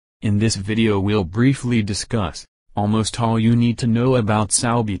In this video we'll briefly discuss almost all you need to know about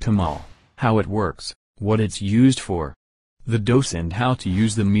salbutamol, how it works, what it's used for, the dose and how to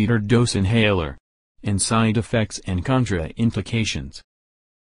use the metered dose inhaler, and side effects and contraindications.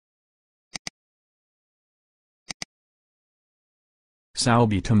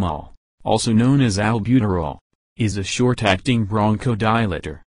 Salbutamol, also known as albuterol, is a short-acting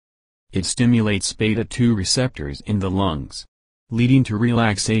bronchodilator. It stimulates beta-2 receptors in the lungs, leading to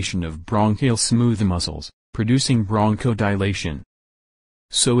relaxation of bronchial smooth muscles, producing bronchodilation.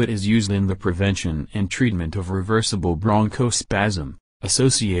 So it is used in the prevention and treatment of reversible bronchospasm,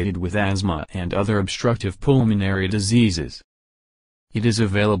 associated with asthma and other obstructive pulmonary diseases. It is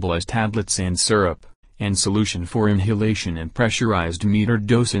available as tablets and syrup, and solution for inhalation and pressurized metered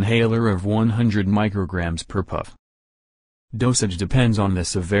dose inhaler of 100 micrograms per puff. Dosage depends on the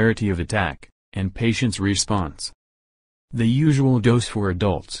severity of attack, and patient's response. The usual dose for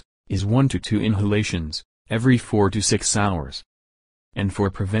adults is 1 to 2 inhalations, every 4 to 6 hours. And for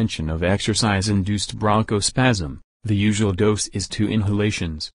prevention of exercise-induced bronchospasm, the usual dose is 2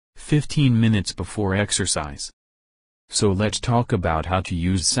 inhalations, 15 minutes before exercise. So let's talk about how to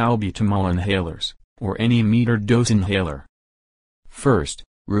use salbutamol inhalers, or any metered dose inhaler. First,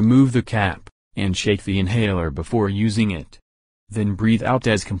 remove the cap, and shake the inhaler before using it. Then breathe out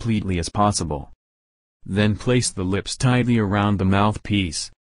as completely as possible. Then place the lips tightly around the mouthpiece.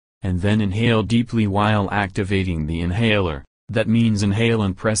 And then inhale deeply while activating the inhaler, that means inhale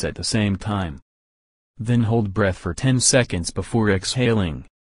and press at the same time. Then hold breath for 10 seconds before exhaling.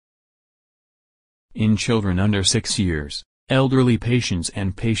 In children under 6 years, elderly patients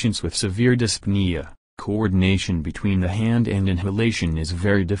and patients with severe dyspnea, coordination between the hand and inhalation is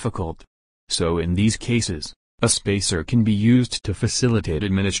very difficult. So in these cases, a spacer can be used to facilitate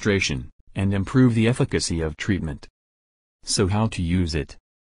administration, and improve the efficacy of treatment. So how to use it?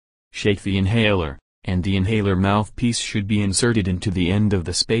 Shake the inhaler, and the inhaler mouthpiece should be inserted into the end of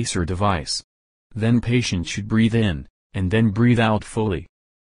the spacer device. Then patient should breathe in, and then breathe out fully.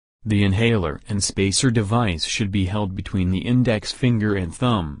 The inhaler and spacer device should be held between the index finger and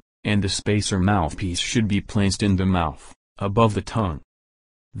thumb, and the spacer mouthpiece should be placed in the mouth, above the tongue.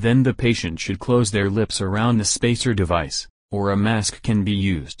 Then the patient should close their lips around the spacer device, or a mask can be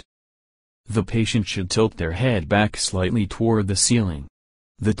used. The patient should tilt their head back slightly toward the ceiling.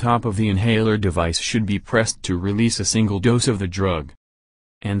 The top of the inhaler device should be pressed to release a single dose of the drug.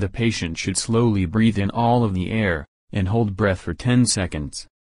 And the patient should slowly breathe in all of the air, and hold breath for 10 seconds.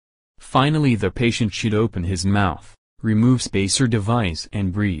 Finally the patient should open his mouth, remove spacer device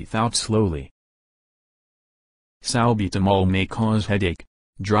and breathe out slowly. Salbutamol may cause headache,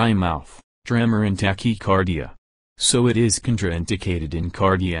 dry mouth, tremor and tachycardia. So it is contraindicated in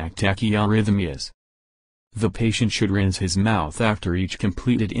cardiac tachyarrhythmias. The patient should rinse his mouth after each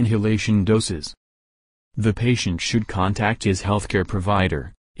completed inhalation doses. The patient should contact his healthcare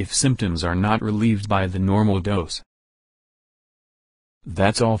provider, if symptoms are not relieved by the normal dose.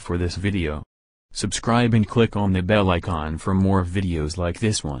 That's all for this video. Subscribe and click on the bell icon for more videos like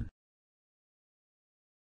this one.